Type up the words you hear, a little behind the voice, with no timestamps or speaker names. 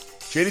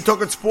JD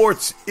Talking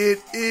Sports. It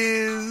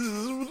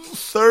is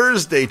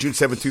Thursday, June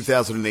 7,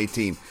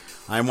 2018.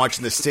 I am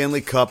watching the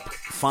Stanley Cup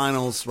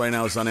Finals right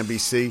now. It's on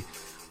NBC.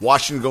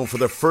 Washington going for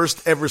their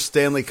first ever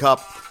Stanley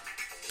Cup.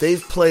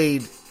 They've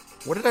played,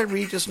 what did I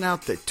read just now?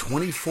 That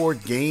 24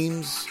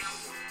 games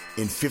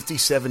in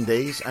 57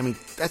 days. I mean,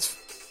 this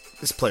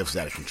playoffs is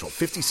out of control.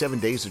 57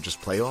 days of just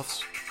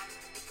playoffs.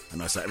 I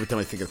know every time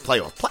I think of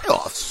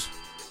playoffs.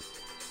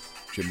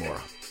 Jim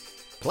Mora.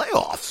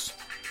 Playoffs.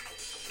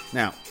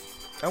 Now,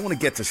 I want to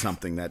get to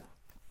something that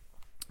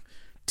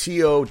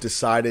T.O.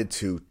 decided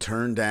to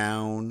turn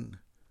down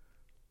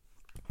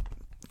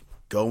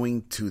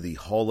going to the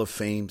Hall of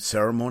Fame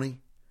ceremony.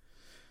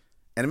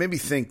 And it made me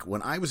think,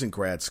 when I was in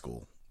grad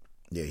school,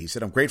 he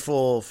said, I'm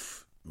grateful.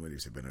 What did he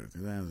say?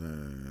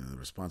 The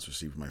response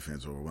received from my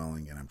fans was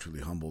overwhelming, and I'm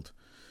truly humbled.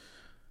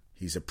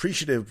 He's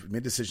appreciative, made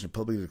a decision to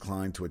publicly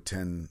decline to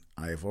attend.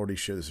 I have already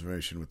shared this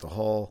information with the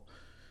Hall.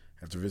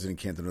 After visiting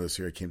Canton this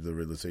year, I came to the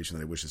realization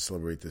that I wish to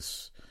celebrate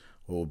this,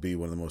 what will be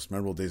one of the most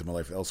memorable days of my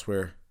life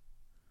elsewhere.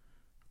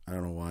 I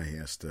don't know why he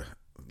has to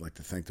like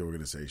to thank the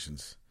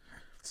organizations.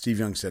 Steve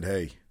Young said,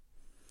 hey,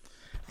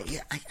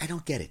 yeah, I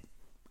don't get it.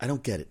 I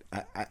don't get it.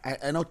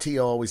 I know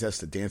T.O. always has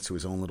to dance to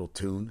his own little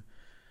tune,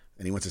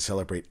 and he wants to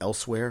celebrate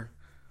elsewhere.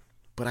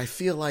 But I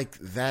feel like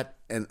that,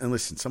 and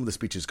listen, some of the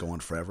speeches go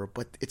on forever,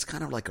 but it's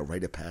kind of like a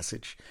rite of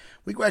passage.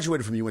 We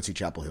graduated from UNC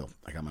Chapel Hill.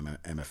 I got my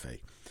MFA.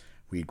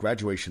 We had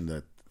graduation,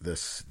 the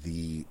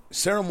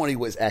ceremony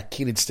was at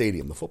Kenan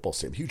Stadium, the football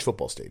stadium, huge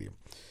football stadium.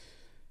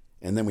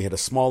 And then we had a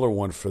smaller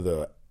one for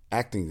the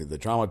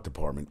drama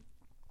department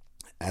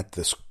at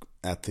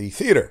the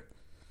theater.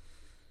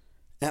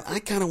 And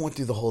I kind of went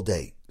through the whole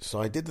day. So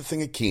I did the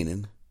thing at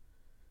Kenan,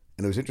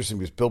 and it was interesting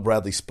because Bill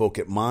Bradley spoke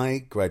at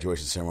my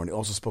graduation ceremony,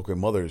 also spoke at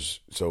my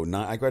mother's. So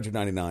I graduated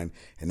in 99.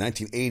 In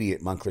 1980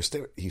 at Montclair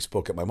State, he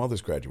spoke at my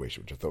mother's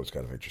graduation, which I thought was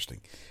kind of interesting.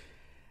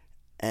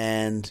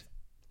 And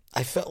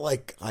I felt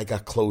like I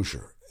got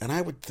closure. And I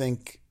would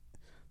think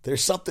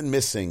there's something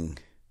missing.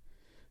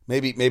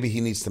 Maybe he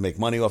needs to make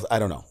money off. I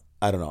don't know.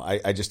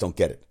 I just don't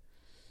get it.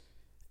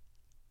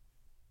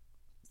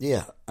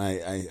 Yeah,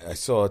 I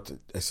saw it.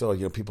 I saw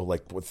people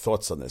with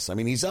thoughts on this. I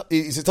mean, he's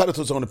entitled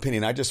to his own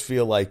opinion. I just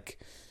feel like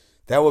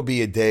that would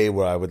be a day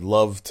where I would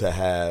love to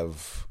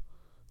have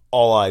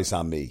all eyes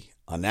on me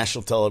on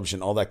national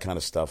television, all that kind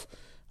of stuff.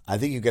 I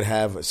think you could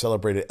have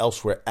celebrated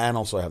elsewhere and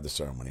also have the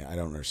ceremony. I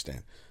don't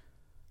understand.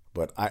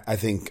 But I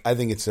think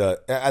it's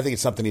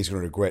something he's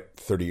going to regret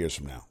 30 years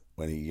from now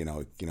when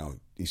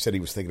he said he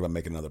was thinking about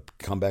making another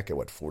comeback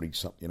at 40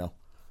 something. Didn't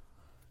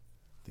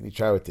he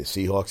try with the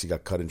Seahawks? He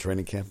got cut in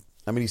training camp.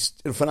 I mean, he's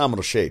in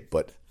phenomenal shape,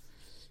 but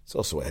it's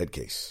also a head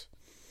case.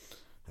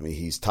 I mean,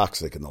 he's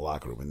toxic in the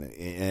locker room,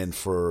 and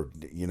for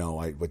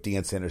what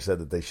Deion Sanders said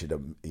that they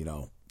should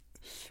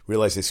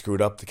realize they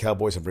screwed up the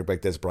Cowboys and bring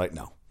back Dez Bryant.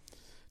 No,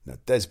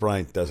 Dez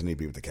Bryant doesn't need to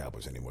be with the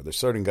Cowboys anymore. There's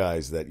certain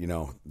guys that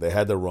they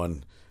had their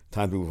run.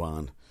 Time to move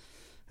on.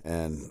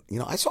 And,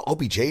 I saw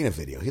OBJ in a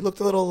video. He looked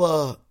a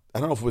little, I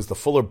don't know if it was the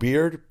fuller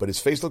beard, but his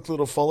face looked a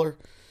little fuller.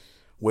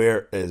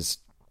 Whereas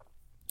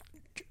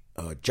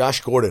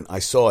Josh Gordon, I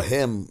saw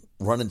him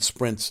running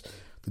sprints.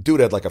 The dude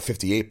had like a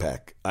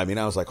 58-pack. I mean,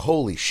 I was like,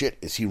 holy shit,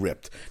 is he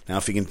ripped. Now,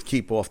 if he can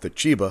keep off the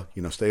Chiba,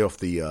 stay off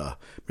the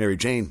Mary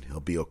Jane,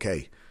 he'll be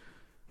okay.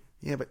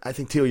 Yeah, but I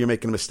think, Teal, you're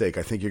making a mistake.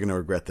 I think you're going to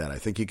regret that. I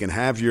think you can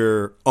have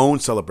your own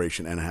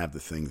celebration and have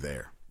the thing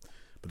there.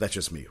 But that's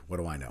just me. What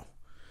do I know?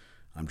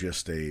 I'm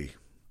just a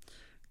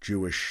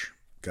Jewish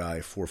guy,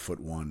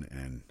 4'1",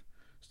 and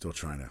still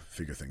trying to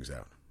figure things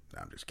out.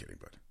 No, I'm just kidding,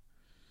 but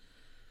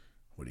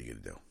what are you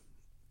going to do?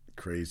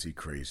 Crazy,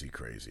 crazy,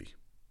 crazy.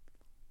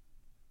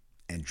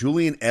 And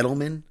Julian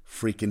Edelman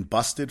freaking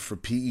busted for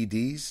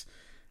PEDs.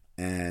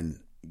 And,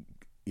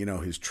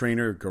 his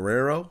trainer,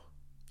 Guerrero,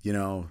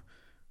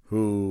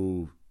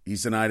 who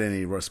he's denied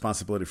any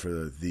responsibility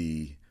for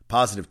the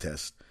positive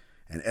test.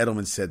 And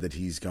Edelman said that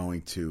he's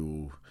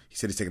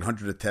taken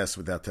 100 of tests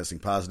without testing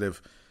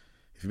positive.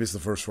 If he misses the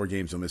first 4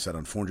 games, he'll miss out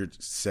on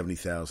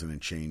 $470,000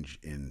 and change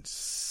in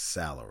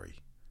salary.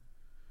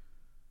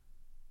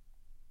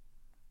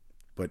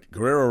 But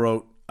Guerrero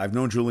wrote, I've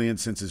known Julian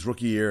since his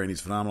rookie year, and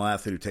he's a phenomenal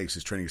athlete who takes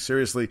his training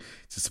seriously.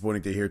 It's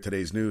disappointing to hear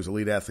today's news.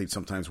 Elite athletes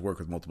sometimes work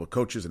with multiple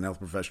coaches and health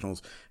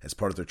professionals as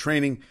part of their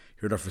training.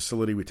 Here at our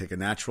facility, we take a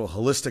natural,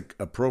 holistic,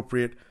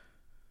 appropriate,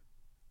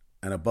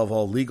 and above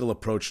all, legal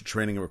approach to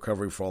training and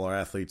recovery for all our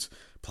athletes.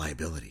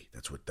 Pliability.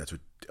 That's what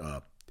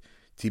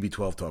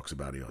TB12 talks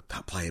about.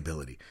 Top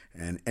pliability.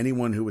 And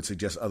anyone who would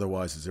suggest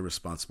otherwise is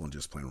irresponsible and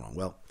just plain wrong.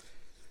 Well,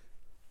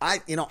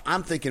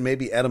 I'm thinking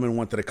maybe Edelman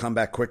wanted to come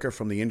back quicker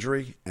from the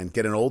injury and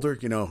getting older.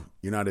 You're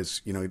not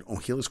as, you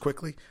don't heal as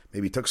quickly.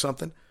 Maybe he took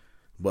something,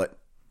 but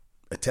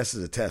a test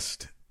is a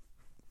test.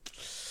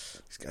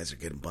 These guys are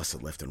getting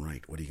busted left and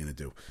right. What are you going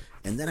to do?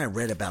 And then I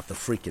read about the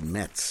freaking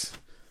Mets.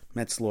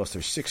 Mets lost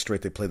their 6th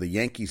straight. They play the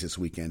Yankees this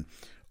weekend.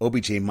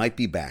 OBJ might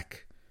be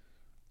back,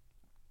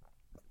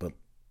 but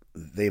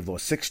they've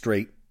lost 6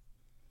 straight.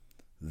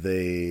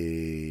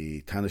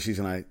 They time the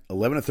season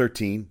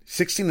 11-13,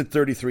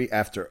 16-33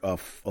 after a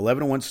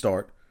 11-1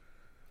 start.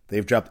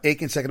 They've dropped 8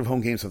 consecutive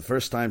home games for the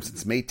first time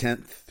since May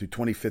 10th through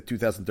 25th,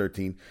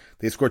 2013.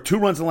 They scored 2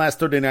 runs in the last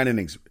 39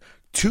 innings.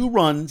 2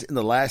 runs in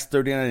the last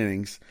 39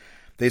 innings.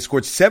 They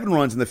scored 7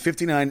 runs in the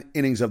 59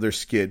 innings of their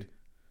skid.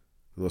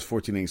 Those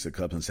 14 innings to the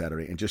Cubs on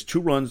Saturday. And just 2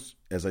 runs,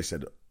 as I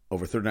said,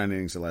 over 39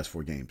 innings the last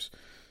 4 games.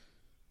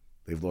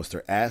 They've lost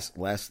their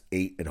last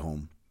 8 at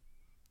home.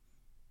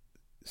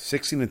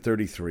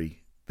 16-33.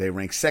 They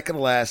rank second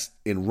to last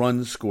in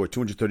runs scored,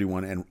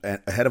 231, and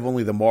ahead of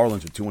only the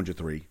Marlins with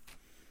 203.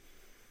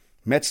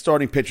 Mets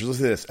starting pitchers,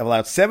 listen to this, have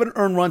allowed 7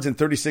 earned runs in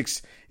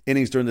 36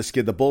 innings during the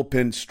skid. The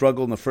bullpen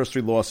struggled in the first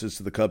 3 losses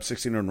to the Cubs,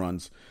 16 earned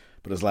runs,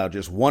 but has allowed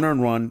just 1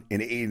 earned run in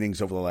 8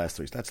 innings over the last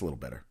 3. So that's a little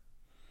better.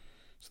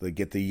 So they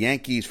get the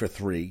Yankees for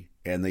 3,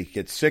 and they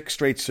get 6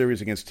 straight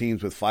series against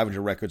teams with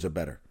 500 records or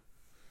better.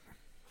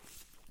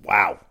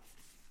 Wow.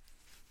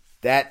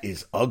 That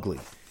is ugly.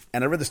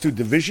 And I read this too,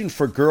 Division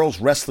for Girls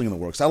Wrestling in the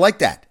works. I like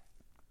that.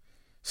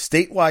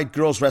 Statewide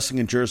girls wrestling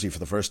in Jersey for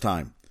the first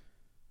time.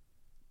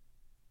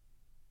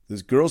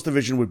 This girls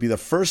division would be the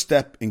first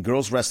step in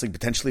girls wrestling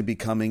potentially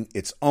becoming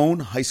its own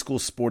high school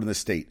sport in the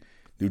state,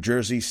 New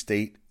Jersey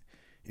State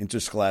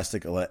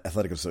Interscholastic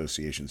Athletic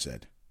Association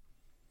said.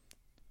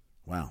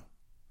 Wow.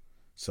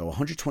 So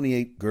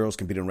 128 girls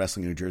competed in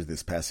wrestling in New Jersey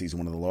this past season,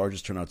 one of the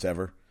largest turnouts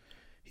ever.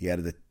 He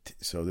added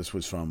so this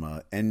was from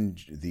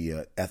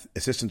the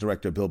assistant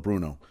director, Bill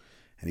Bruno,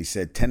 and he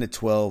said 10 to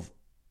 12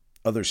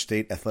 other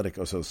state athletic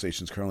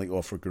associations currently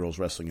offer girls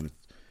wrestling in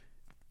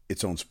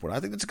its own sport. I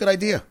think that's a good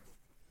idea.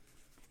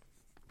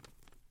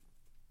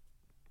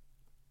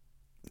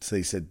 So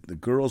he said the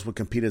girls would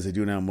compete as they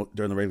do now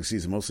during the regular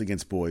season, mostly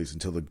against boys,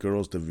 until the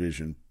girls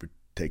division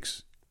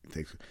takes.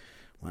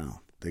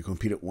 Wow, they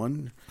compete at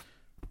one.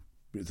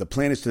 The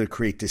plan is to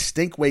create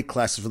distinct weight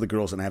classes for the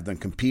girls and have them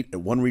compete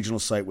at one regional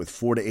site with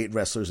 4 to 8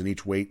 wrestlers in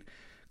each weight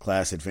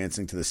class,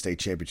 advancing to the state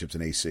championships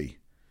in AC.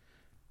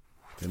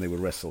 Then they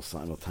would wrestle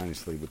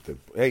simultaneously with the...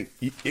 Hey,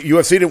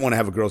 UFC didn't want to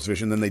have a girls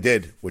division, then they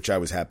did, which I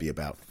was happy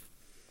about.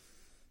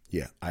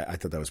 Yeah, I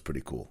thought that was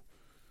pretty cool.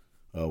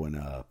 Oh,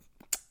 and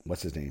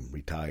what's his name?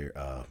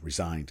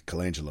 Resigned,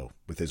 Colangelo,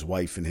 with his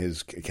wife and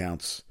his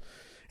accounts.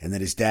 And then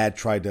his dad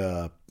tried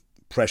to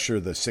pressure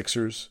the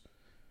Sixers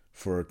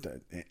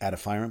out of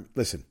fire him.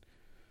 Listen,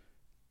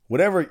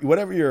 whatever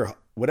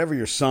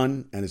your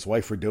son and his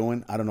wife were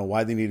doing, I don't know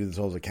why they needed this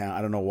whole account.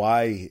 I don't know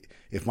why.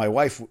 If my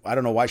wife, I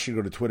don't know why she'd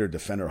go to Twitter to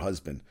defend her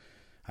husband.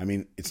 I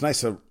mean, it's nice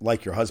to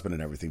like your husband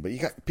and everything, but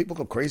people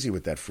go crazy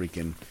with that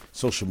freaking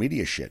social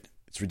media shit.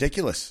 It's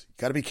ridiculous.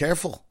 You got to be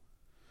careful.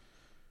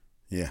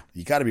 Yeah,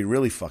 you got to be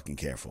really fucking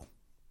careful.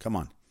 Come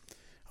on.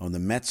 On the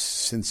Mets,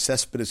 since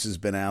Cespedes has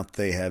been out,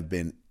 they have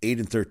been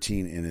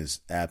 8-13 in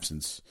his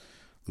absence,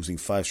 losing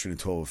 5 straight and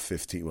 12 of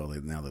 15. Well,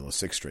 now they lost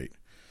 6 straight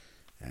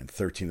and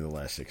 13 of the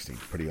last 16.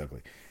 Pretty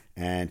ugly.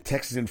 And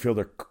Texas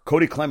infielder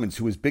Cody Clemens,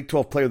 who was Big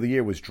 12 Player of the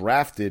Year, was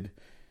drafted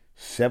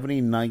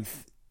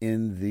 79th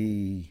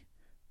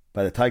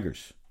by the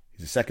Tigers.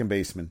 He's a second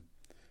baseman,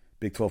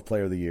 Big 12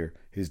 Player of the Year.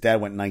 His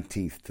dad went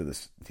 19th to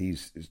this.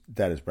 His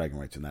dad has bragging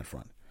rights in that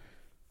front.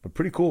 But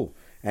pretty cool.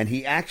 And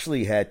he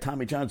actually had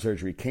Tommy John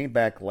surgery, came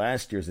back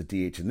last year as a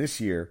DH, and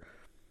this year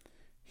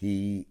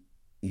he's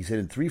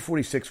hitting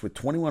 .346 with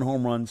 21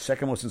 home runs,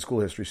 second most in school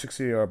history,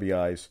 60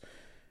 RBIs.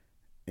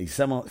 He's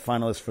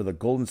semi-finalist for the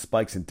Golden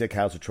Spikes and Dick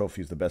Howser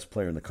Trophy as the best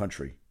player in the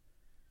country.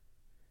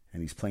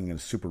 And he's playing in a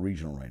super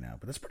regional right now.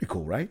 But that's pretty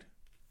cool, right?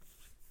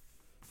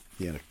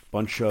 Yeah, and a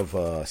bunch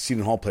of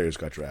Seton Hall players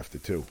got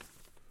drafted, too.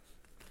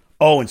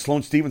 Oh, and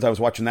Sloane Stephens, I was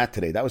watching that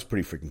today. That was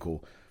pretty freaking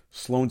cool.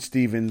 Sloane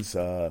Stephens,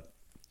 Simona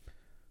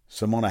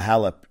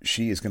Halep,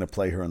 she is going to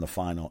play her in the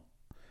final.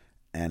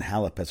 And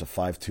Halep has a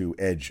 5-2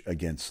 edge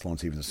against Sloane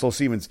Stephens. Sloane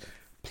Stephens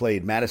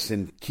played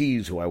Madison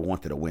Keys, who I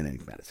wanted to win,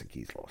 and Madison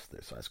Keys lost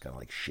this. So I was kind of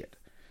like, shit.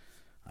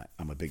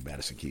 I'm a big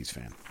Madison Keys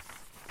fan.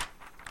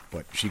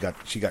 But she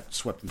got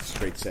swept in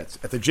straight sets.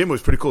 At the gym, it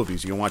was pretty cool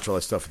because you can watch all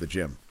that stuff at the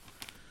gym.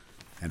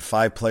 And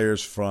 5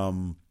 players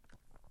from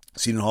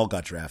Seton Hall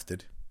got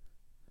drafted.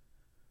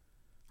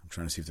 I'm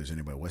trying to see if there's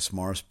anybody. Wes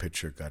Morris,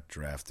 pitcher, got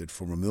drafted.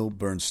 Former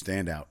Millburn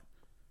standout.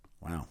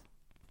 Wow.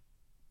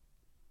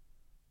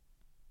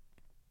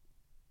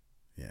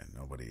 Yeah,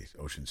 nobody.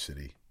 Ocean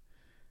City.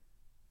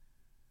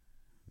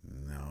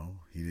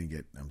 No, he didn't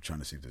get... I'm trying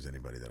to see if there's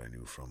anybody that I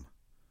knew from...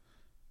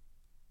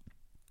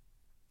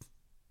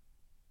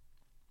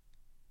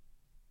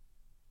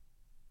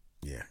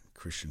 Yeah,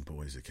 Christian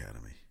Boys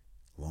Academy.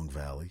 Long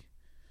Valley.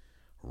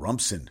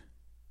 Rumson.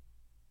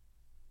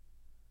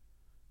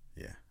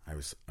 Yeah, I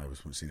was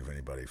seeing if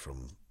anybody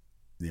from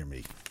near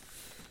me.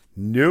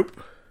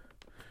 Nope.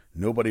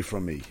 Nobody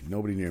from me.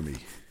 Nobody near me.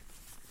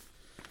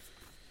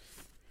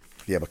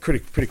 Yeah, but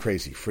pretty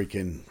crazy.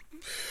 Freaking...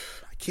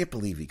 I can't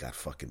believe he got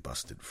fucking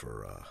busted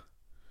for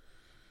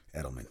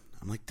Edelman.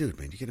 I'm like, dude,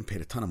 man, you're getting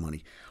paid a ton of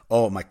money.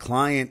 Oh, my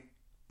client...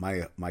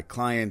 My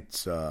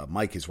client,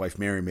 Mike, his wife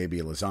Mary, made me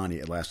a lasagna.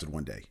 It lasted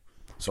one day.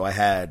 So I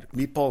had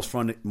meatballs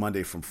from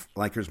Monday from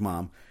Lanker's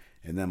mom,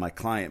 and then my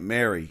client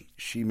Mary,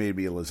 she made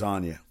me a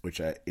lasagna,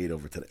 which I ate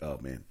over today. Oh,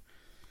 man.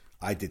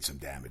 I did some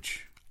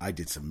damage. I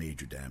did some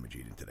major damage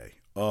eating today.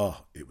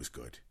 Oh, it was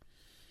good.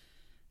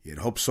 Yeah,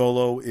 and Hope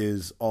Solo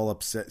is all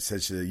upset,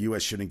 says the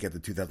U.S. shouldn't get the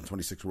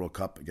 2026 World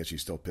Cup. I guess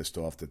she's still pissed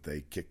off that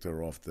they kicked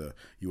her off the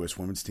U.S.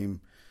 women's team.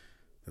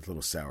 That's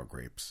little sour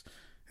grapes.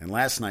 And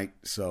last night,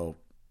 so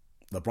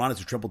LeBron has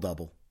a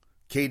triple-double.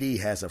 KD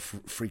has a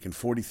freaking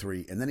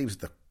 43. And then he was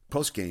at the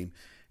post game,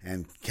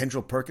 and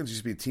Kendrick Perkins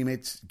used to be a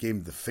teammate, gave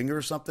him the finger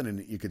or something,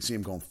 and you could see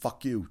him going,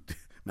 fuck you,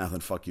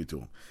 mouthing fuck you to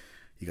him.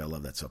 You got to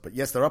love that stuff. But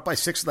yes, they're up by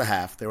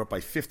 6.5. They were up by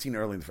 15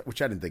 early,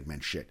 which I didn't think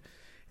meant shit.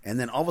 And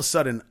then all of a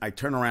sudden, I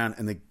turn around,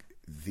 and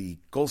the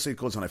Golden State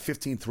goes on a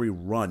 15-3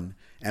 run,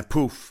 and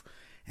poof.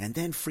 And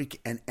then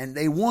and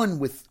they won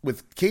with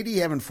KD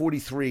having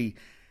 43,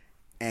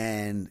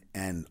 and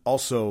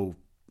also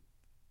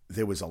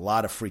there was a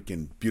lot of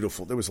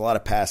there was a lot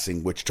of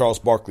passing, which Charles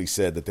Barkley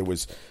said that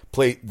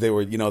they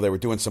were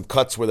doing some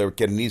cuts where they were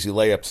getting easy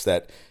layups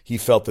that he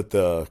felt that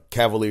the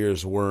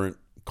Cavaliers called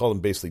them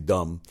basically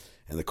dumb,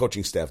 and the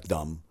coaching staff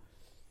dumb.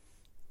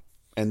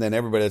 And then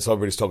everybody's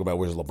talking about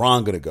where's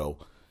LeBron going to go.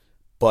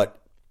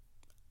 But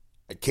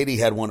KD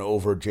had one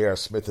over J.R.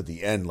 Smith at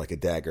the end like a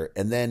dagger.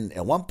 And then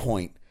at one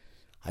point,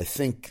 I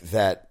think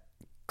that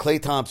Klay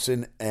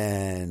Thompson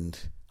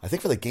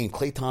for the game,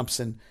 Klay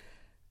Thompson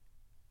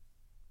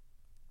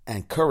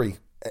and Curry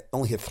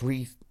only hit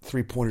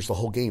three-pointers the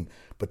whole game.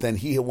 But then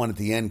he hit one at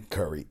the end,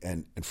 Curry,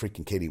 and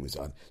freaking KD was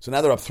on. So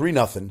now they're up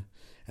 3-0.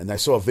 And I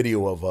saw a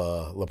video of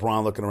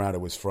LeBron looking around.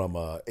 It was from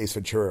Ace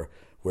Ventura,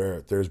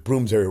 where there's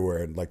brooms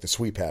everywhere and like the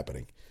sweep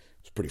happening.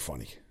 It's pretty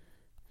funny.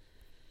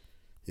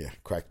 Yeah,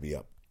 cracked me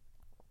up.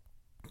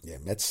 Yeah,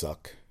 Mets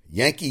suck.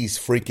 Yankees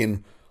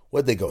freaking,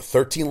 what'd they go,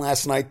 13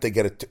 last night?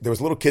 There was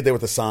a little kid there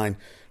with a sign.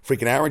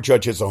 Freaking Aaron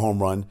Judge hits a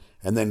home run.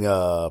 And then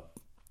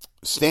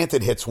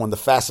Stanton hits one, the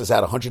fastest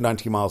out,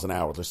 119 miles an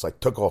hour. Just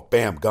like took off,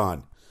 bam,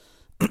 gone.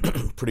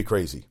 Pretty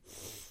crazy.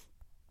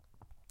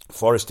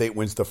 Florida State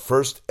wins the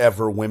first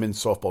ever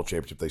women's softball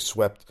championship. They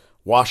swept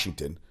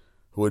Washington,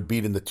 who had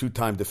beaten the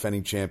two-time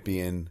defending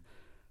champion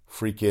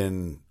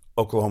freaking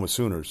Oklahoma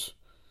Sooners.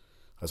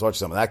 I was watching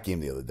some of that game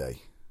the other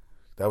day.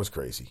 That was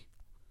crazy.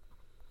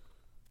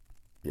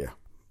 Yeah.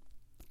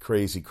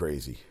 Crazy.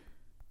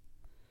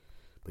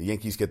 But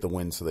Yankees get the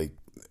win, so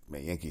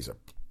Yankees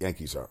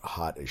are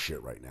hot as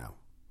shit right now.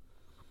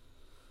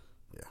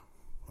 Yeah.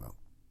 Well,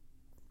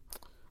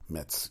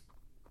 Mets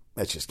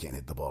just can't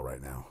hit the ball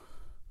right now.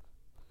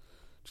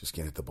 Just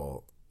can't hit the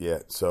ball. Yeah,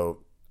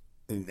 so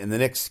in the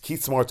Knicks,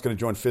 Keith Smart's going to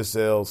join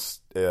Fizdale's,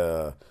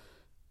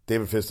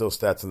 David Fizdale's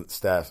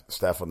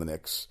staff on the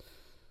Knicks.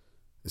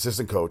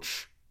 Assistant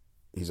coach.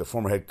 He's a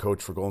former head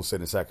coach for Golden State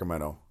and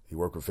Sacramento. He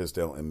worked with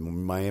Fizdale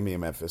in Miami and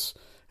Memphis.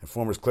 And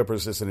former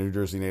Clippers assistant New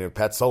Jersey native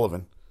Pat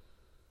Sullivan,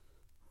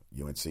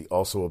 UNC,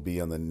 also will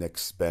be on the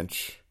Knicks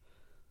bench.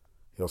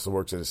 He also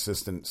works as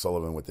assistant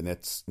Sullivan with the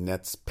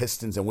Nets,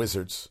 Pistons, and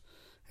Wizards.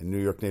 And New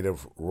York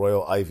native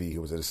Royal Ivey,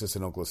 who was an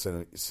assistant in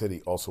Oklahoma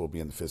City, also will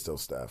be on the Fizdale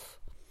staff.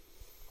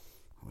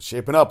 It's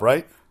shaping up,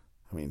 right?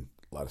 I mean,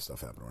 a lot of stuff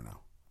happening right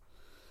now.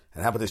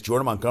 And how about this?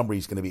 Jordan Montgomery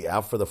is going to be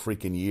out for the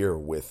freaking year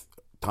with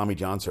Tommy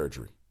John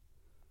surgery.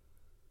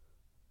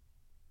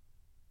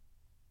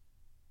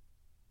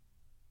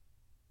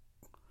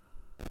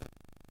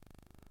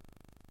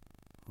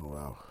 Oh,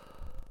 wow.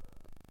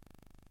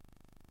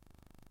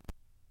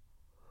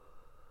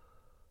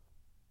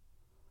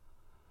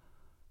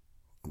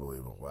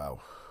 Unbelievable. Wow.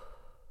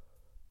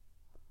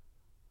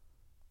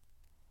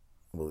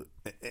 Well,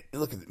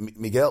 look at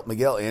Miguel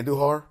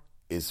Andujar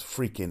is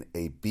freaking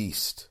a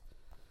beast.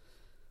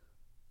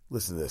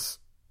 Listen to this.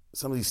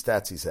 Some of these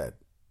stats he's had.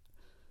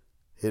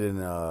 Hitting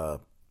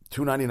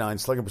 299,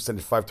 slugging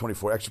percentage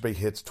 524, extra base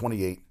hits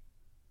 28.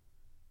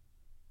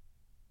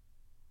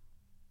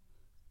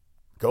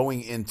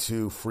 Going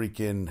into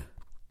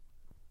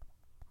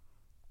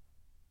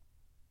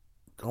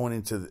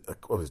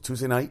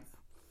Tuesday night?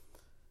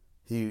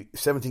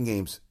 17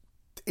 games,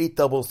 8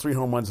 doubles, 3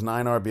 home runs,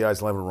 9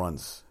 RBIs, 11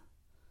 runs.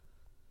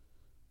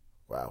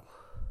 Wow.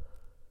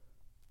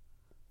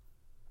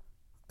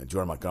 And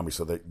Jordan Montgomery,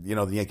 so the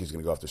Yankees are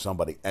going to go after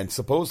somebody. And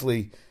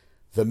supposedly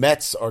the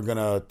Mets are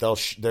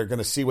they're going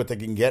to see what they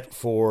can get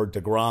for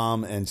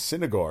DeGrom and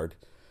Syndergaard,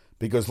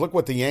 because look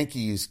what the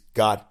Yankees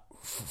got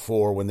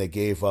for when they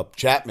gave up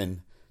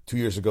Chapman 2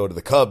 years ago to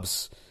the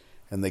Cubs,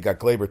 and they got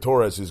Gleyber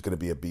Torres, who's going to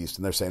be a beast.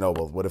 And they're saying, oh,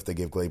 well, what if they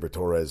give Gleyber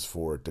Torres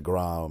for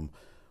DeGrom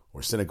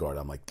or Syndergaard?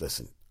 I'm like,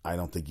 listen, I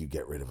don't think you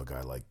get rid of a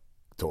guy like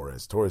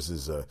Torres. Torres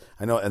is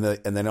I know,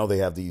 and I know they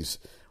have these.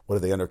 What are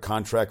they under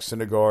contract?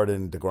 Syndergaard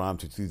and DeGrom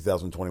to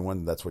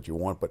 2021. That's what you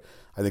want, but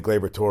I think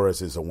Gleyber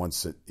Torres is a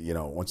once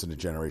in a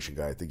generation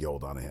guy. I think you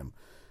hold on to him.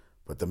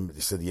 But they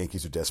said the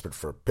Yankees are desperate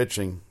for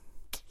pitching.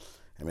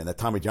 I mean, that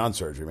Tommy John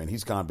surgery, man,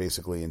 he's gone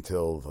basically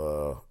until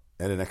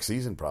the end of next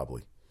season,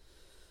 probably.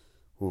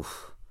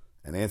 Oof.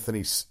 And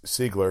Anthony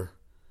Siegler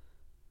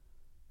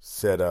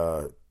said,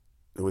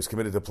 who was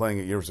committed to playing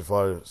at University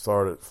of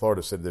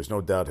Florida, said, there's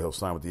no doubt he'll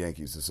sign with the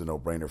Yankees. This is a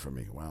no-brainer for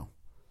me. Wow.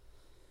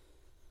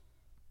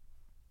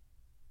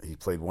 He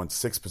won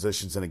 6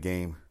 positions in a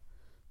game.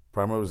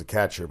 Primarily was a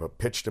catcher, but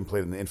pitched and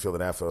played in the infield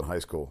and outfield in high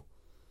school.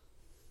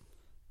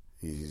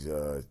 He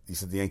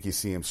said the Yankees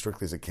see him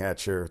strictly as a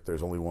catcher.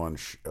 There's only one,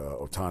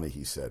 Otani,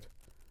 he said.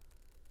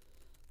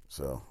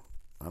 So,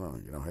 I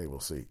don't know. Hey, we'll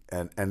see.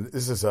 And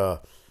this is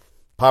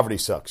poverty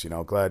sucks.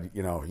 Glad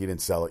he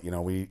didn't sell it.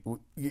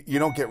 You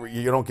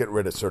don't get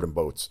rid of certain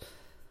boats.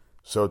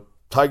 So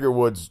Tiger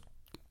Woods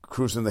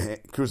cruising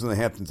the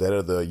Hamptons ahead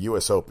of the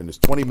U.S. Open. His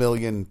 $20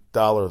 million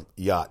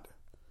yacht,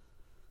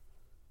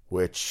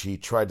 which he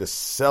tried to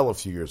sell a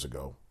few years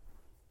ago.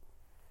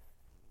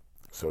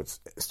 So it's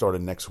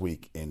started next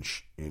week in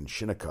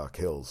Shinnecock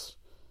Hills.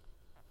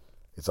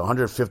 It's a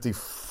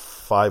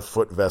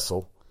 155-foot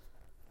vessel.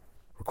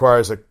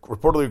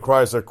 Reportedly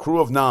requires a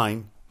crew of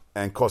 9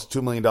 and costs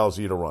 $2 million a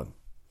year to run.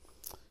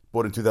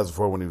 Bought in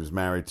 2004 when he was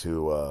married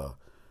to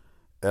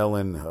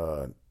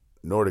Ellen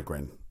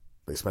Nordegren.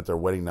 They spent their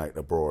wedding night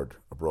aboard.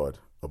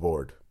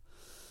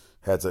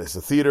 It's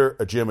a theater,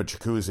 a gym, a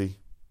jacuzzi.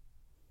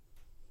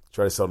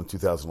 Tried to sell it in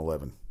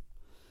 2011.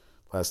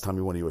 Last time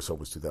he won the U.S. Open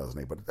was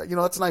 2008. But,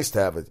 it's nice to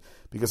have it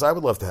because I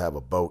would love to have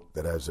a boat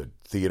that has a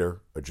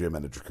theater, a gym,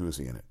 and a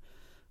jacuzzi in it,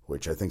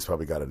 which I think's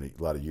probably got a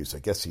lot of use. I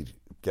guess he'd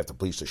get to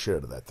bleach the shit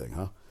out of that thing,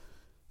 huh?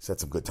 He's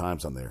had some good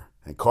times on there.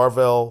 And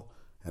Carvel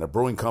and a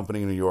brewing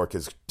company in New York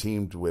has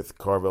teamed with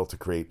Carvel to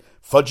create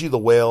Fudgy the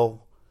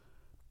Whale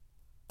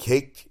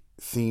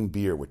cake-themed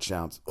beer, which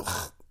sounds,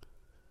 ugh.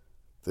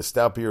 The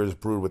stout beer is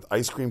brewed with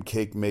ice cream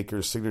cake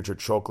maker's signature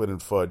chocolate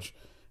and fudge,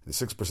 and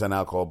 6%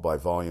 alcohol by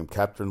volume.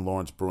 Captain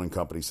Lawrence Brewing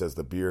Company says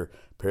the beer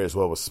pairs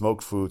well with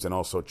smoked foods and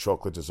also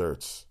chocolate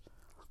desserts.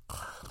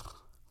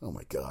 Oh,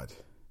 my God.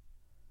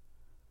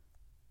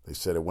 They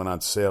said it went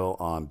on sale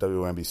on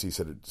WNBC.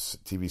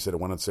 TV said it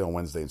went on sale on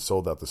Wednesday and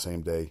sold out the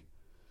same day.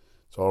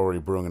 It's already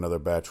brewing another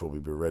batch. Will be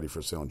ready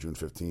for sale on June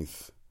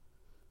 15th.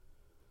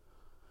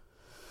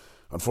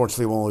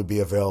 Unfortunately, it will only be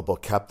available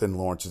at Captain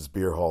Lawrence's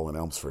Beer Hall in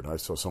Elmsford. I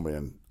saw somebody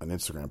on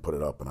Instagram put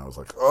it up, and I was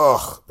like,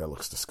 ugh, that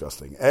looks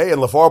disgusting. Hey, and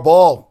LeVar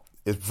Ball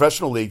is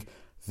professional league,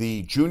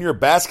 the Junior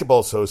Basketball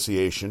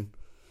Association,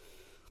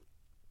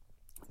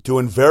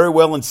 doing very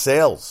well in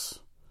sales.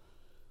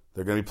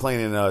 They're going to be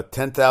playing in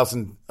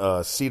 10,000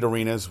 seat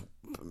arenas,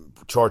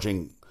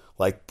 charging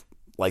like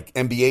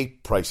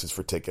NBA prices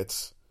for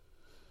tickets.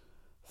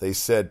 They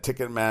said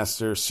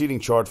Ticketmaster seating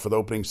chart for the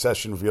opening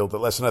session revealed that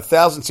less than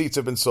 1,000 seats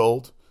have been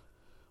sold.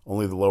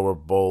 Only the lower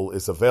bowl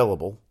is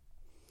available.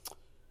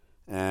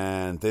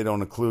 And they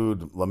don't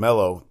include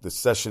LaMelo. The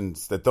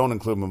sessions that don't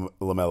include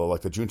LaMelo,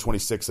 like the June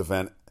 26th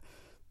event,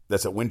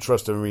 that's at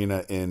Wintrust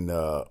Arena in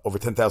over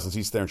 10,000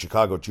 seats there in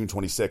Chicago, June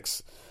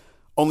 26th.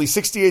 Only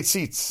 68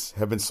 seats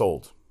have been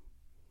sold.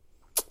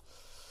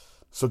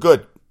 So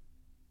good.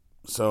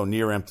 So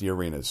near empty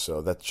arenas.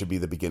 So that should be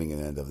the beginning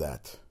and end of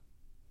that.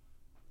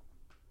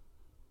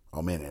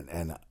 Oh, man.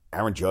 And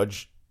Aaron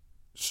Judge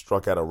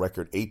struck out a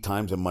record 8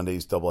 times in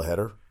Monday's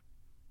doubleheader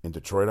in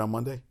Detroit on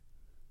Monday.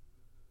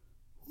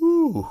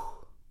 Woo.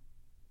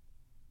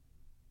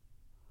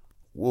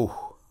 Woo.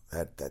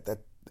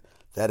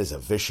 That is a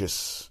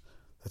vicious,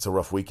 that's a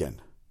rough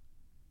weekend.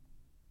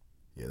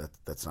 Yeah,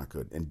 that's not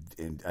good.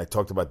 And I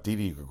talked about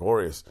Didi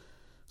Gregorius.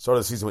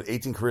 Started the season with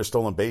 18 career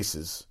stolen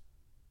bases.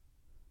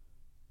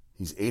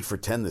 He's 8 for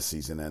 10 this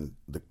season. And,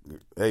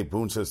 hey,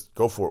 Boone says,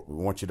 go for it. We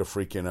want you to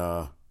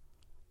freaking,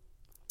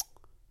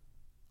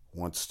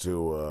 wants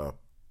to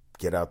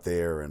get out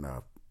there and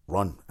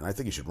run. And I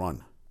think he should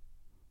run.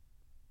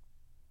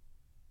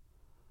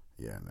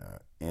 Yeah, and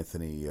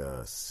Anthony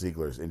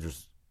Ziegler is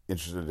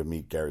interested to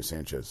meet Gary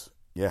Sanchez.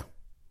 Yeah.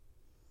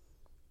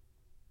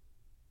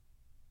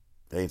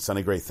 Hey, and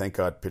Sonny Gray, thank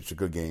God, pitched a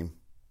good game.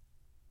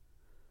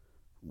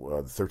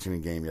 The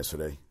 13-inning game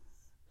yesterday.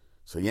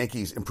 So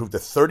Yankees improved to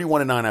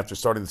 31-9 after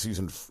starting the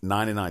season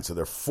 9-9. So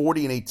they're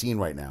 40-18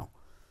 right now.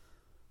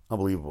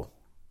 Unbelievable.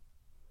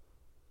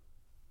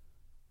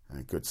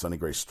 And good, Sonny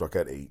Gray struck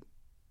out 8.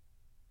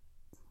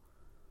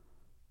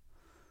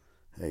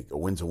 Hey, a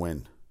win's a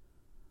win.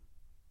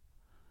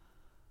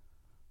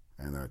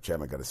 And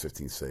Chapman got his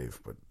 15th save,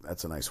 but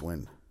that's a nice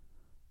win.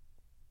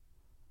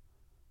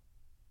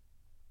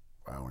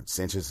 Wow, and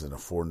Sanchez is in a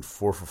 4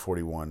 for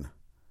 41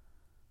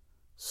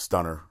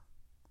 stunner.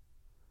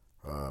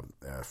 4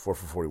 for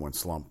 41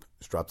 slump.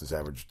 He's dropped his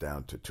average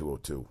down to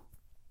 202.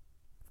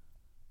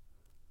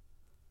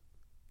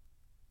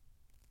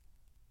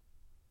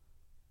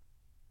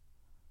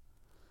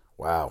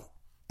 Wow.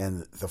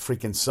 And the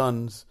freaking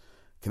Suns,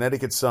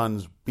 Connecticut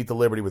Suns, beat the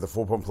Liberty with a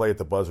 4-point play at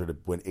the buzzer to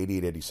win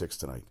 88-86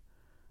 tonight.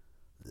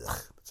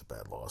 Ugh, that's a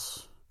bad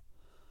loss.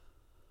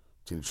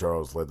 Tina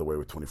Charles led the way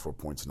with 24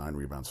 points, 9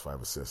 rebounds,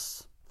 5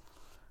 assists.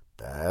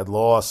 Bad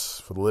loss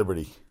for the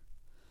Liberty.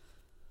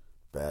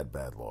 Bad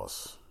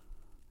loss.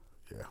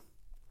 Yeah.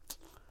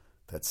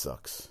 That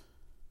sucks.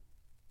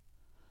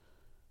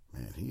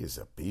 Man, he is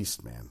a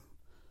beast, man.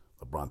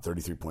 LeBron,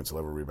 33 points,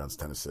 11 rebounds,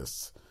 10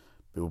 assists.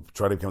 They will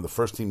try to become the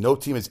first team. No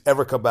team has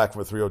ever come back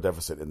from a 3-0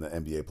 deficit in the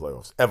NBA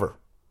playoffs. Ever.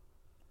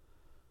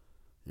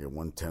 Yeah,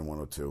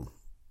 110-102.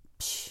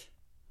 Psh.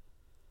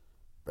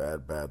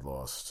 Bad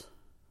loss.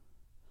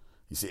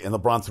 You see, and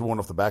LeBron threw one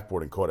off the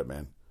backboard and caught it,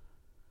 man.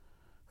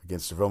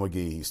 Against JaVale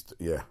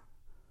McGee,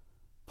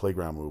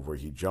 playground move where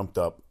he jumped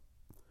up,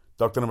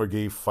 ducked under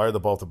McGee, fired the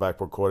ball to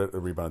backboard, caught it, a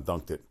rebound,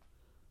 and dunked it.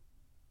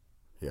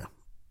 Yeah,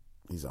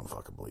 he's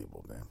unfucking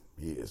believable, man.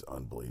 He is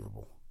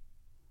unbelievable.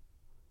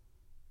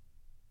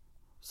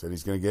 Said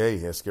he's going to get.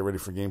 He has to get ready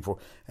for Game 4.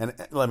 And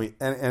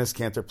as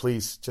Cantor,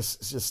 please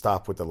just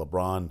stop with the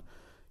LeBron.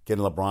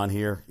 Getting LeBron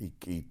here.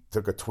 He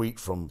took a tweet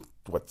from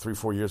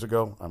 3-4 years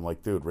ago. I'm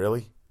like, dude,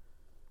 really?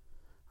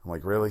 I'm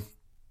like, really?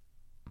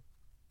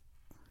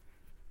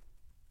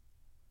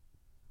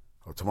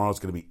 Oh, tomorrow's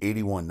going to be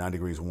 81, 9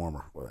 degrees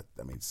warmer. Well,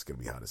 that means it's going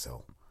to be hot as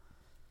hell.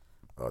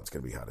 Oh, it's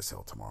going to be hot as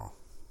hell tomorrow.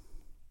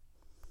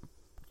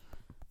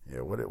 Yeah,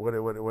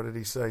 what did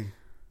he say?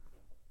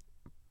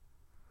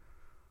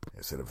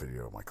 I sent a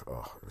video. I'm like,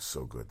 oh, it was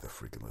so good, the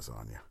freaking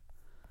lasagna.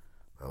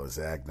 The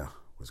lasagna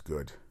was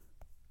good.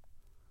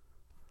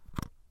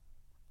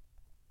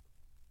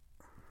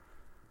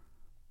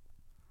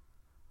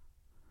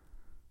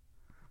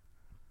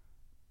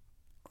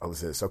 I'll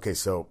listen to this. Okay,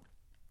 so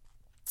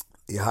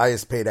the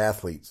highest paid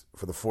athlete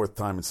for the fourth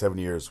time in 7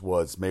 years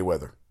was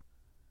Mayweather.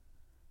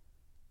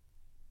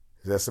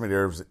 His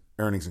estimated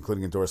earnings,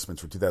 including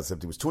endorsements for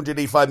 2017, was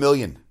 $285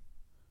 million.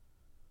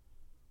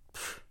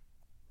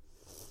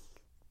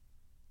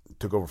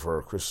 Took over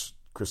for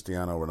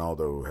Cristiano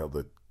Ronaldo, who held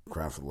the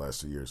crown for the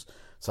last 2 years.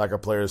 Soccer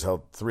players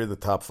held 3 of the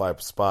top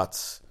 5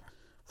 spots.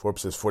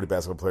 Forbes says 40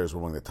 basketball players were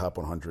among the top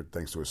 100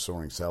 thanks to a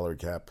soaring salary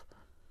cap.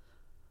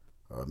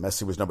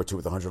 Messi was number 2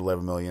 with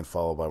 $111 million,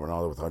 followed by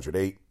Ronaldo with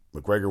 $108.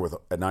 McGregor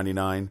at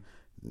 $99.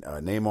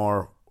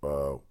 Neymar,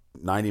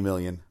 $90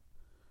 million.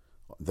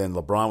 Then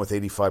LeBron with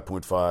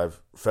 $85.5.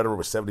 Federer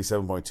was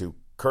 $77.2.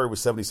 Curry was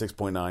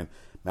 $76.9.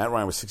 Matt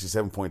Ryan was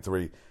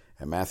 $67.3.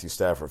 And Matthew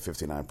Stafford,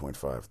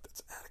 $59.5.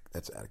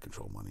 That's out of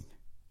control money.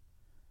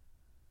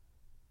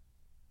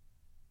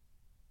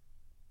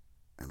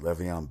 And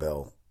Le'Veon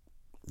Bell,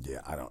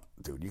 yeah,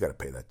 dude, you got to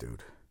pay that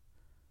dude.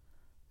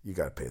 You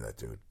got to pay that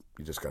dude.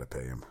 You just got to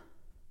pay him.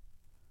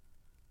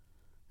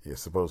 Yeah,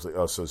 supposedly.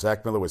 Oh, so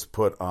Zach Miller was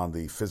put on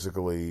the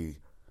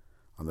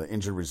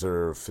injured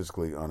reserve,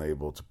 physically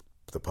unable to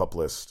the PUP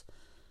list,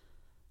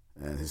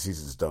 and his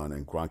season's done.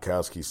 And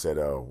Gronkowski said,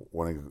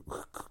 wanting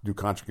a new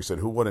contract. He said,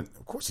 who wouldn't?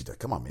 Of course he did.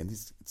 Come on, man.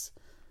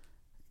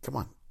 Come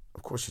on.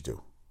 Of course you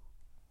do.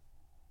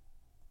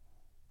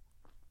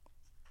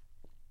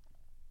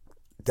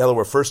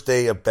 Delaware, first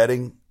day of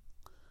betting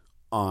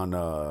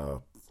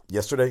on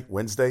yesterday,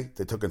 Wednesday.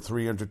 They took in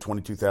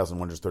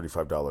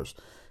 $322,135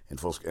 in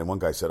full. And one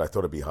guy said, I thought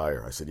it'd be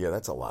higher. I said, yeah,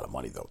 that's a lot of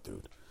money, though,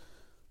 dude.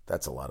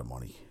 That's a lot of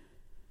money.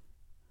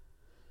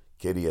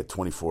 Katie at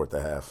 24 at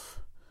the half.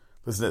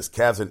 Listen to this.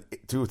 Cavs in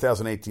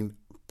 2018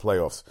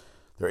 playoffs.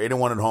 They're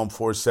 8-1 at home,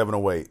 4-7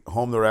 away.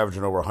 Home, they're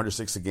averaging over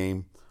 106 a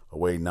game.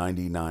 Away,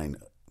 99.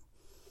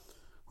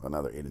 Well,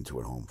 now they're 8-2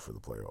 at home for the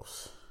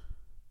playoffs.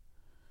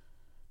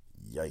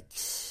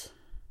 Yikes.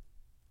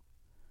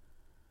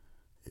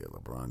 Yeah,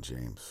 LeBron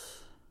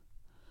James.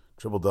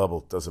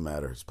 Triple-double, doesn't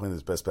matter. He's playing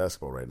his best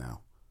basketball right now.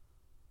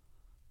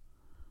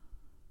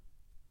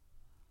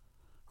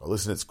 Oh,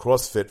 listen, it's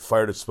CrossFit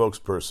fired its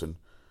spokesperson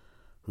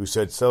who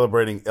said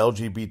celebrating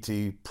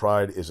LGBT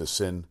pride is a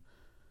sin.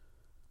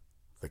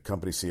 The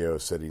company CEO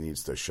said he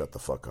needs to shut the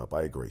fuck up.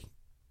 I agree.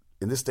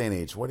 In this day and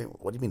age, what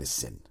do you mean a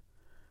sin?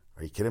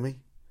 Are you kidding me?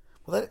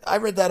 Well, I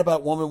read that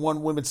about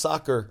women's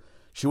soccer.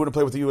 She wouldn't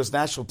play with the U.S.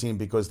 national team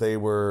because they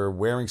were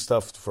wearing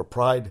stuff for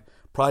Pride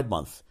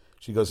Month.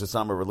 She goes, it's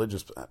not my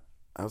religious.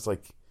 I was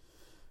like,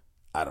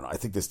 I don't know. I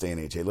think this day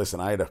and age. Hey, listen,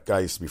 I had a guy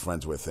I used to be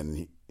friends with,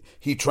 and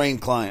he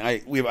trained client.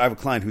 I have a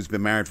client who's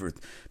got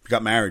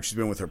married. She's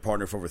been with her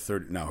partner for over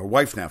 30, her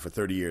wife now for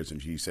 30 years,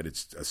 and she said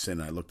it's a sin.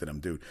 And I looked at him,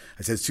 dude.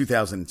 I said,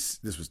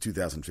 this was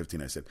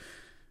 2015. I said,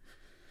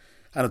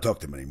 I don't talk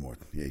to him anymore.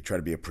 Yeah, he tried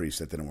to be a priest.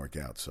 That didn't work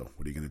out. So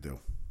what are you going to do?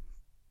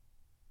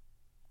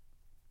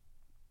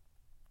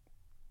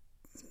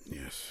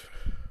 Yes.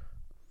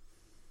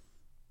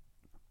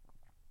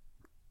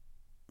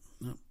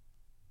 No.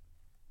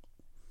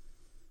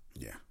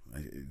 Yeah.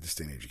 This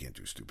day and age, you can't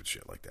do stupid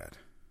shit like that.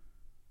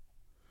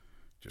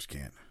 Just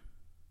can't.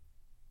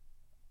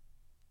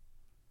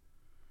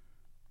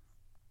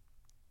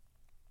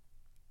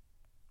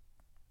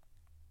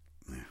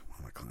 Yeah, one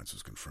of my clients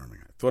was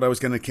confirming. I thought I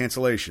was getting a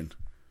cancellation.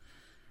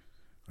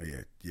 Oh,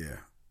 yeah.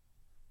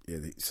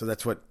 So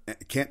that's what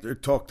Cantor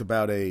talked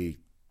about he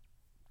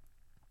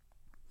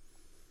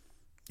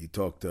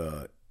talked,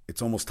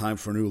 it's almost time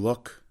for a new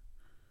look.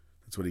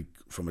 That's what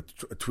from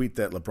a tweet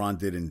that LeBron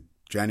did in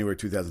January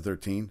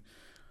 2013.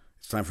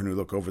 It's time for a new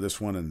look over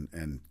this one,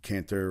 and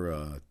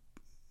Cantor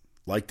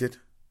liked it.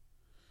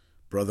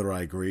 Brother,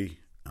 I agree.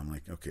 I'm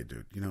like, okay,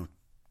 dude, I'm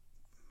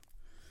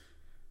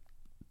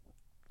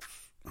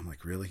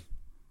like, really?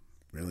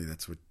 Really?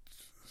 That's what?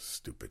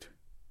 Stupid.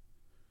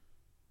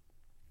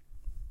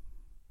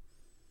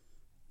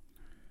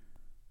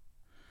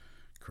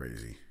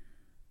 Crazy.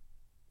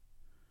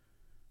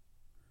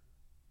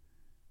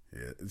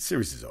 Yeah, the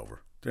series is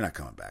over. They're not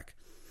coming back.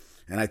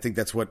 And I think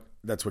that's what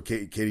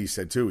Katie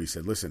said too. He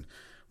said, listen,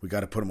 we got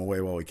to put them away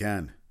while we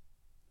can.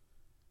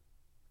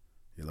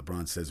 Yeah,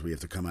 LeBron says we have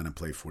to come out and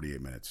play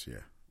 48 minutes. Yeah.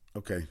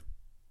 Okay.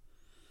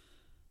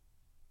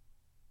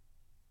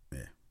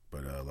 Yeah,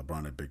 but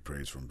LeBron had big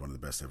praise from one of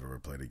the best I've ever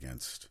played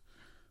against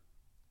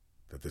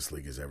that this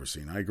league has ever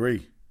seen. I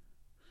agree.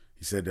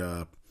 He said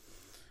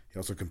he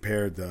also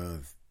compared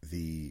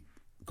the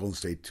Golden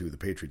State to the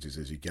Patriots. He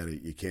says you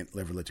can't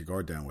ever let your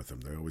guard down with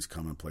them. They always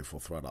come and play full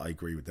throttle. I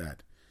agree with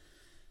that.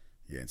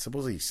 Yeah, and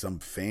supposedly some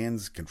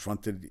fans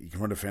confronted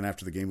a fan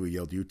after the game who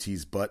yelled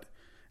UT's butt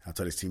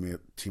outside his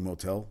team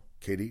hotel.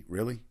 Katie,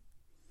 really?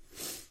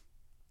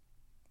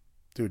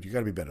 Dude, you got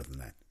to be better than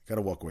that. You got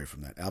to walk away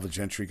from that. Alvin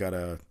Gentry got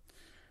a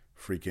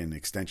freaking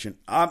extension.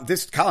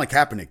 This Colin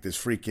Kaepernick, this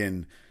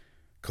freaking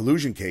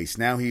collusion case.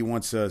 Now he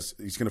wants us.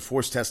 He's going to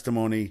force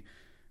testimony.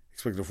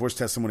 Expected to force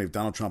testimony of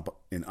Donald Trump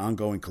in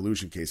ongoing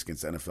collusion case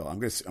against the NFL.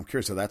 I'm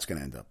curious how that's going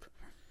to end up.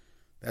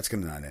 That's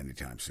going to not end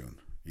anytime soon.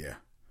 Yeah,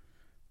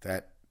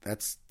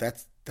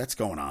 that's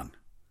going on.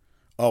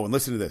 Oh, and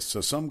listen to this. So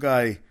some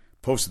guy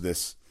posted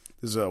this.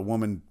 This is a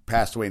woman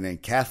passed away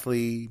named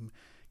Kathleen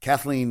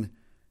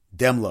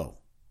Demlow.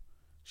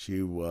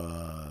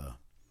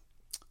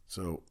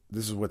 So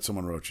this is what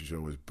someone wrote. She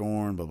was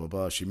born, blah, blah,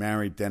 blah. She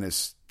married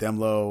Dennis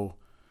Demlow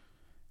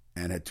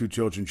and had two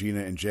children,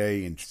 Gina and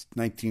Jay. In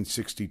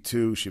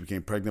 1962, she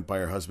became pregnant by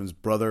her husband's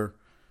brother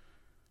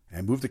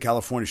and moved to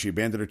California. She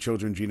abandoned her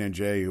children, Gina and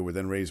Jay, who were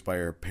then raised by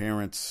her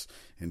parents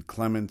in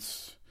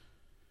Clements.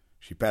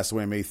 She passed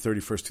away on May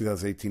 31st,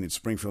 2018 in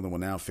Springfield and will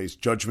now face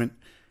judgment.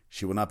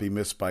 She will not be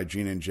missed by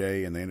Gina and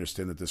Jay, and they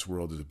understand that this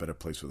world is a better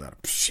place without her.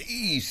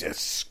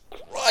 Jesus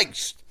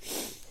Christ.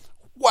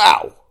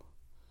 Wow.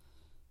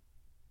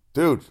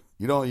 Dude,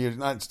 you're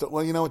not still,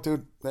 well, you know what,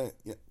 dude?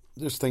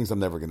 There's things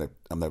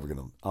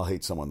I'll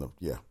hate someone.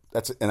 Yeah,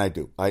 that's it. And I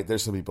do.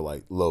 There's some people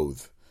I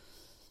loathe.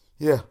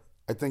 Yeah,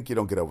 I think you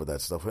don't get over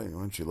that stuff.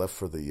 When she left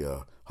for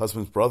the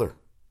husband's brother.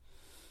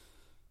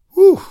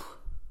 Whew.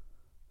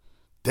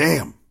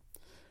 Damn.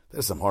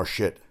 That's some harsh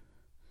shit.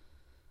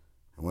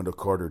 And Wendell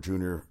Carter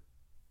Jr.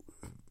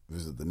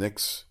 visited the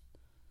Knicks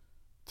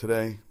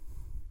today.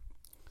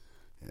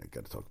 Yeah, I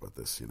got to talk about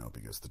this,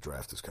 because the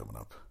draft is coming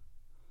up.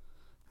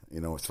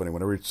 It's funny.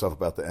 When I read stuff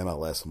about the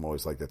MLS, I'm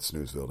always like, that's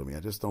snoozeville to me.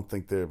 I just don't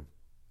think they're...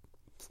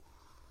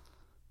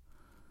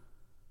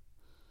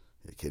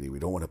 Yeah, Kitty, we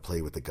don't want to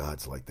play with the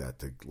gods like that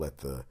to let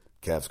the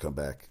Cavs come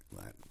back.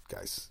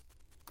 Guys,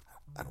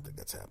 I don't think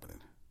that's happening.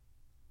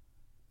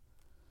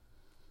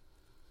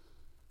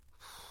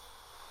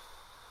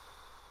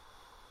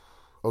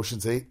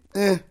 Ocean's 8?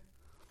 I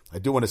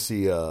do want to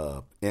see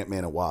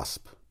Ant-Man and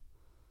Wasp.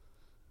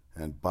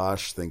 And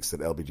Bosch thinks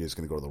that LBJ is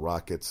going to go to the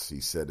Rockets. He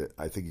said,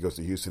 I think he goes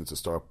to Houston. It's a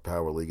star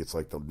power league. It's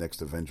like the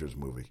next Avengers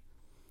movie.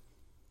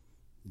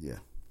 Yeah.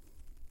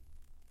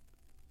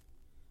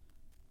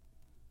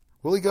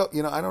 Will he go?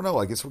 I don't know.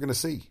 I guess we're going to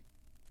see.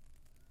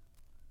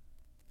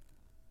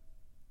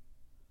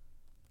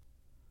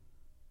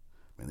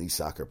 Man, these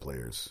soccer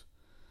players.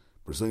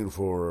 Brazilian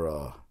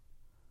for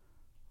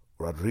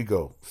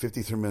Rodrigo,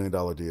 $53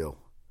 million deal.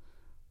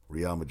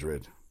 Real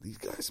Madrid. These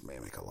guys,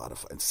 man, make a lot of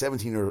fun. And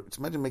 17 years,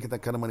 imagine making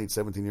that kind of money at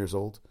 17 years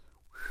old.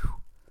 Whew,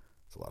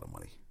 it's a lot of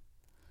money.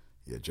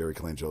 Yeah, Jerry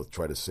Colangelo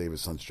tried to save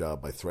his son's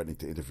job by threatening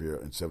to interfere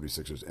in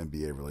 76ers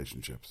NBA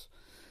relationships.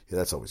 Yeah,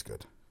 that's always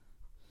good.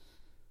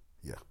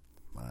 Yeah,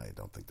 I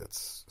don't think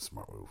that's a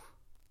smart move.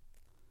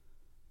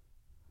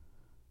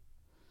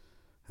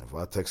 And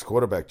Vatek's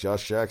quarterback,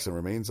 Josh Jackson,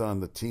 remains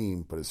on the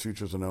team, but his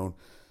futures are known.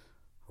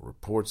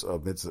 Reports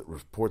of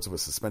a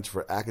suspension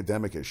for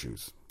academic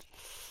issues.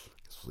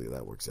 Guess we'll see how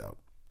that works out.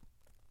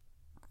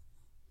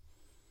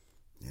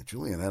 Yeah,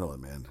 Julian Edelman,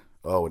 man.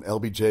 Oh, and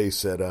LBJ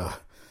said,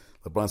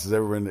 LeBron says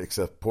everyone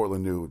except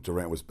Portland knew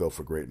Durant was built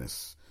for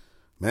greatness.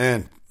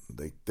 Man,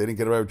 they didn't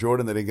get it right with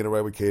Jordan. They didn't get it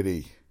right with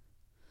KD.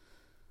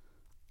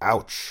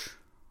 Ouch.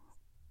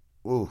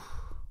 Ooh.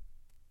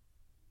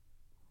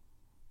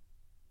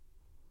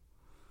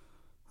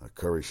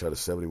 Curry shot a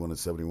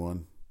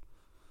 71-71.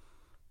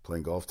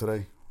 Playing golf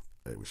today.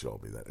 Hey, we should all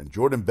be that. And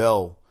Jordan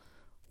Bell,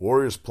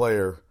 Warriors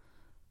player,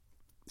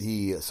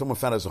 someone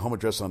found his home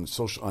address on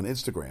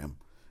Instagram.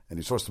 And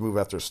he's forced to move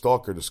after a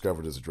stalker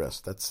discovered his address.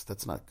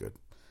 That's not good.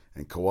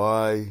 And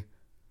Kawhi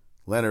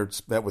Leonard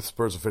met with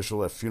Spurs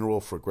official at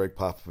funeral for Greg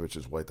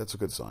Popovich's wife. That's a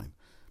good sign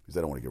because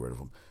they don't want to get rid of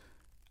him.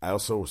 I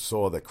also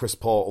saw that Chris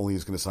Paul only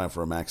is going to sign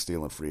for a max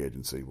deal in free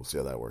agency. We'll see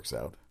how that works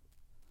out.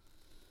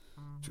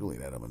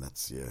 Julian Edelman,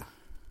 yeah,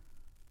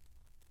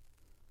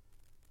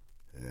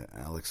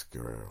 Alex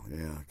Guerrero.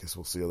 Yeah, I guess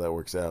we'll see how that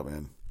works out,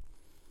 man.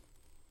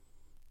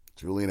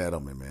 Julian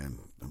Edelman, man.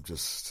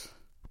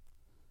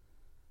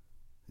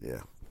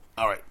 Yeah.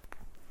 All right.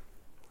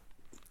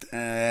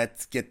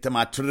 Let's get to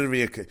my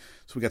trivia. So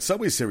we got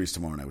Subway Series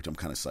tomorrow night, which I'm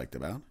kind of psyched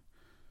about.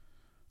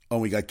 Oh,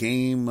 we got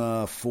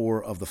Game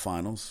 4 of the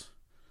finals.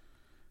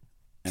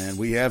 And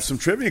we have some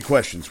trivia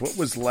questions. What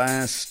was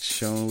last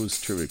show's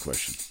trivia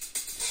question?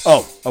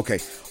 Oh, okay.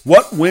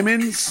 What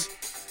women's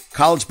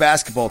college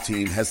basketball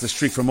team has the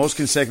streak for most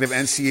consecutive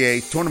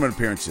NCAA tournament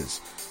appearances?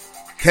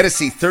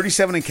 Tennessee,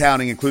 37 and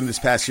counting, including this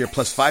past year,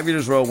 plus 5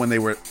 years in a row when they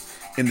were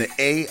in the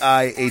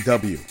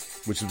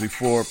AIAW, which was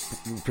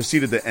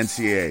preceded the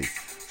NCAA.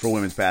 for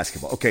women's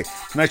basketball. Okay,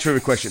 tonight's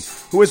trivia question.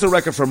 Who has the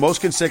record for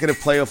most consecutive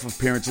playoff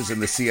appearances in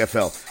the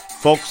CFL?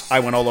 Folks, I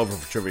went all over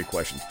for trivia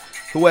questions.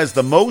 Who has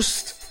the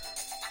most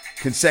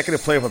consecutive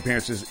playoff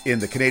appearances in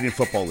the Canadian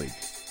Football League?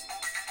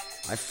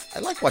 I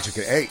like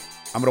watching it. Hey,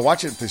 I'm going to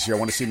watch it this year. I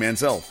want to see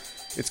Manziel.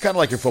 It's kind of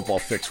like your football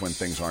fix when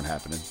things aren't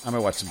happening. I'm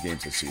going to watch some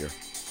games this year.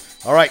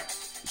 All right,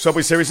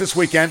 Subway Series this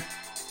weekend.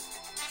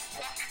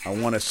 I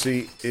want to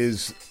see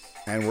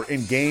and we're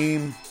in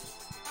game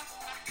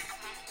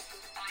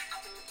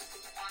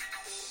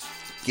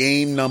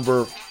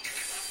number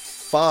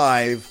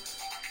 5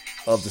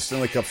 of the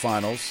Stanley Cup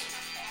Finals.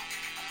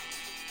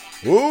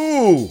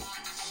 Ooh!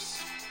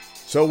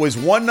 So it was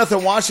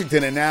 1-0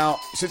 Washington, and now,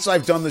 since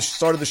I've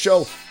started the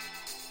show,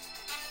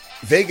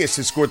 Vegas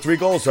has scored 3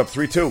 goals, up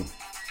 3-2.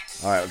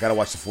 All right, got to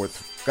watch the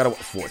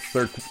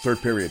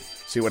third period,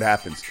 see what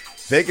happens.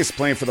 Vegas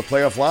playing for the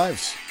playoff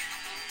lives,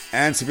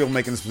 and some people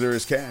making some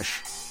serious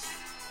cash.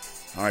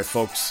 All right,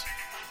 folks,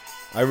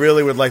 I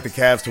really would like the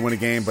Cavs to win a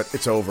game, but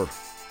it's over.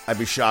 I'd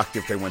be shocked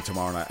if they win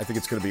tomorrow night. I think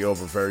it's going to be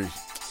over very.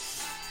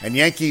 And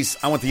Yankees,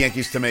 I want the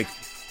Yankees to make.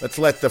 Let's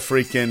let the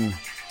freaking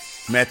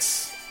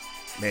Mets,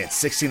 man,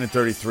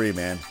 16-33,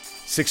 man,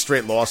 6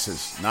 straight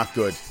losses, not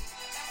good.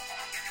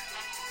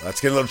 Let's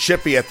get a little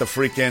chippy at the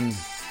freaking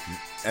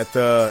at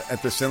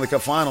the Stanley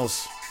Cup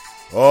Finals.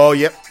 Oh,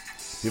 yep,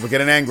 people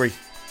getting angry.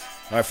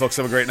 All right, folks,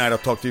 have a great night. I'll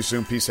talk to you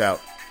soon. Peace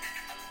out.